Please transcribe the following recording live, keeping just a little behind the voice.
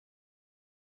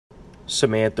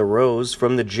Samantha Rose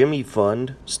from the Jimmy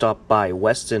Fund stopped by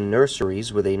Weston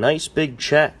Nurseries with a nice big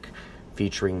check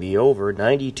featuring the over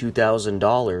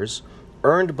 $92,000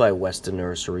 earned by Weston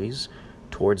Nurseries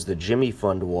towards the Jimmy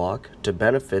Fund walk to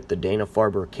benefit the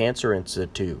Dana-Farber Cancer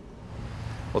Institute.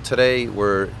 Well, today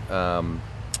we're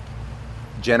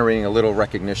generating a little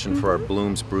recognition for our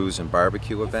Blooms, Brews, and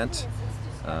Barbecue event.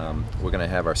 We're going to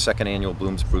have our second annual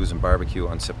Blooms, Brews, and Barbecue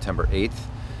on September 8th.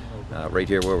 Right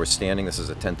here where we're standing, this is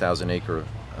a 10,000 acre,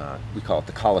 we call it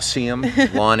the Coliseum,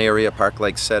 lawn area,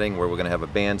 park-like setting where we're going to have a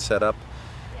band set up.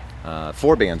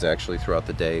 4 bands actually throughout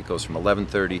the day. It goes from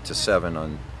 11:30 to 7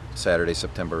 on Saturday,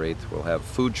 September 8th. We'll have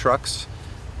food trucks,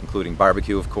 including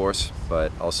barbecue of course,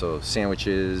 but also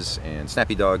sandwiches, and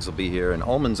Snappy Dogs will be here, and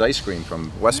Ullman's Ice Cream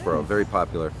from Westboro, very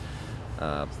popular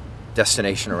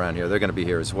destination around here. They're going to be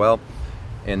here as well.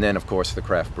 And then, of course, the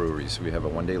craft breweries. We have a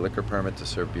one-day liquor permit to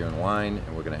serve beer and wine,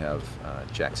 and we're going to have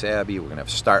Jack's Abbey, we're going to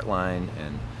have Start Line,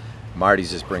 and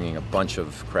Marty's is bringing a bunch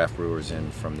of craft brewers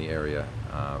in from the area.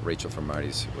 Rachel from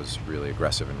Marty's was really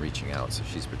aggressive in reaching out, so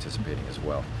she's participating as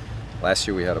well. Last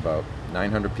year we had about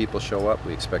 900 people show up.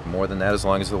 We expect more than that as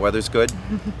long as the weather's good.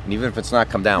 And even if it's not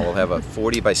come down, we'll have a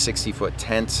 40 by 60 foot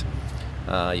tent.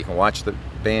 You can watch the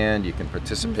band, you can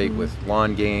participate with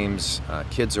lawn games,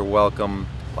 kids are welcome.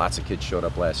 Lots of kids showed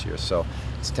up last year. So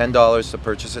it's $10 to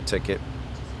purchase a ticket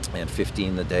and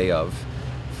 $15 the day of.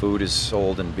 Food is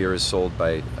sold and beer is sold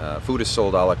by, food is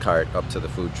sold a la carte up to the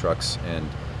food trucks, and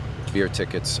beer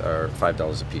tickets are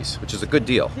 $5 a piece, which is a good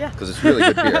deal because it's really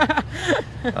good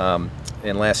beer.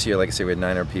 And last year, like I say, we had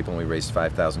 900 people and we raised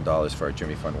 $5,000 for our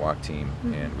Jimmy Fund Walk team,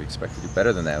 and we expect to do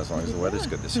better than that as long as the weather's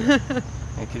good this year.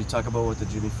 And can you talk about what the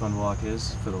Jimmy Fund Walk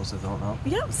is for those that don't know?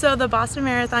 Yep, so the Boston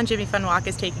Marathon Jimmy Fund Walk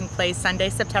is taking place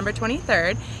Sunday, September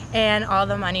 23rd, and all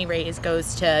the money raised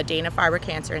goes to Dana-Farber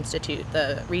Cancer Institute,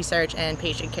 the research and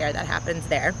patient care that happens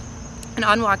there. And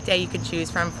on walk day, you can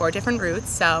choose from 4 different routes.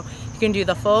 So you can do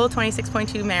the full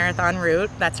 26.2 marathon route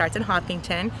that starts in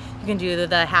Hopkinton. You can do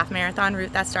the half marathon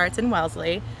route that starts in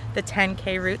Wellesley, the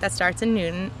 10K route that starts in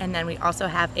Newton, and then we also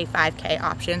have a 5K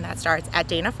option that starts at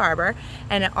Dana-Farber,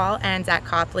 and it all ends at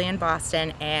Copley in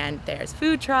Boston. And there's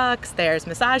food trucks, there's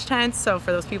massage tents, so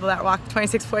for those people that walk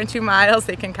 26.2 miles,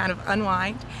 they can kind of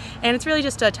unwind. And it's really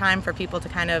just a time for people to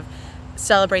kind of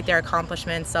celebrate their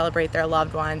accomplishments, celebrate their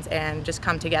loved ones, and just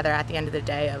come together at the end of the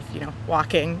day of, you know,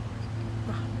 walking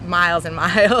miles and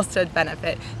miles to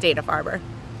benefit Dana-Farber.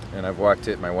 And I've walked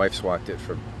it, my wife's walked it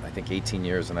for I think 18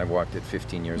 years, and I've walked it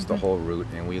 15 years, the whole route,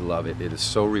 and we love it. It is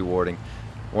so rewarding.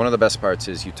 One of the best parts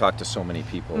is you talk to so many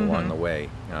people along the way,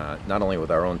 not only with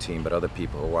our own team, but other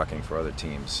people who are walking for other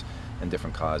teams and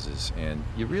different causes. And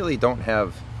you really don't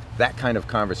have that kind of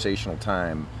conversational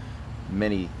time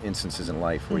many instances in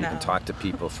life where you can talk to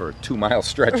people for a 2-mile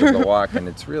stretch of the walk, and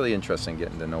it's really interesting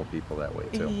getting to know people that way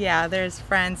too. Yeah, there's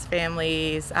friends,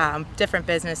 families, different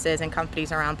businesses and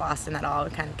companies around Boston that all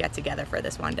kind of get together for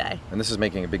this one day. And this is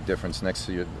making a big difference. Next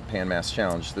to your Pan Mass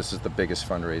Challenge, this is the biggest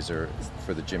fundraiser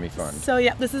for the Jimmy Fund. So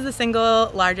yeah, this is the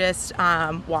single largest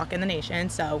walk in the nation.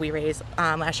 So we raised,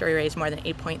 last year we raised more than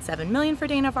 $8.7 million for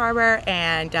Dana-Farber,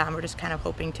 and we're just kind of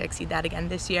hoping to exceed that again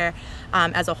this year.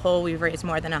 As a whole, we've raised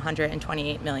more than $128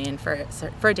 million for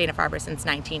Dana-Farber since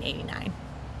 1989.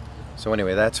 So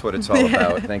anyway, that's what it's all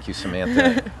about. Thank you,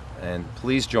 Samantha. And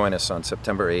please join us on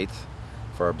September 8th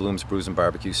for our Blooms, Brews, and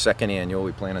Barbecue, second annual.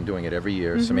 We plan on doing it every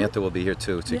year. Samantha will be here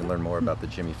too, so you can learn more about the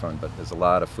Jimmy Fund. But there's a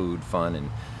lot of food, fun,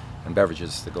 and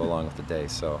beverages to go along with the day.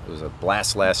 So it was a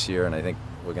blast last year, and I think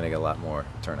we're going to get a lot more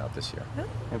turnout this year.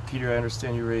 And Peter, I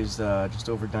understand you raised just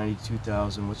over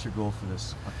 $92,000. What's your goal for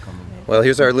this upcoming? Well,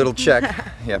 here's our little check.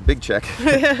 Yeah, big check.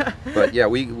 But yeah,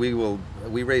 we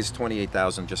raised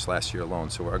 $28,000 just last year alone.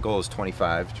 So our goal is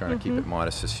 25. Trying to keep it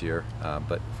modest this year.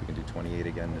 But if we can do 28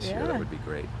 again this year, that would be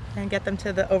great. And get them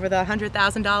to over the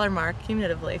 $100,000 mark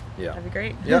cumulatively. Yeah, that'd be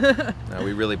great. Yeah.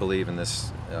 We really believe in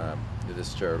this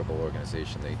this charitable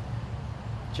organization. They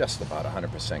just about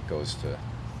 100% goes to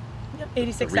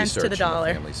 86 cents to the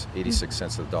dollar. Families, 86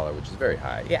 cents to the dollar, which is very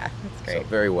high. Yeah, that's great. So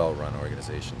very well run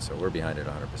organization. So we're behind it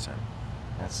 100%.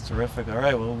 That's terrific. All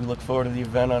right, well, we look forward to the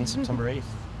event on September 8th.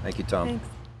 Thank you, Tom. Thanks.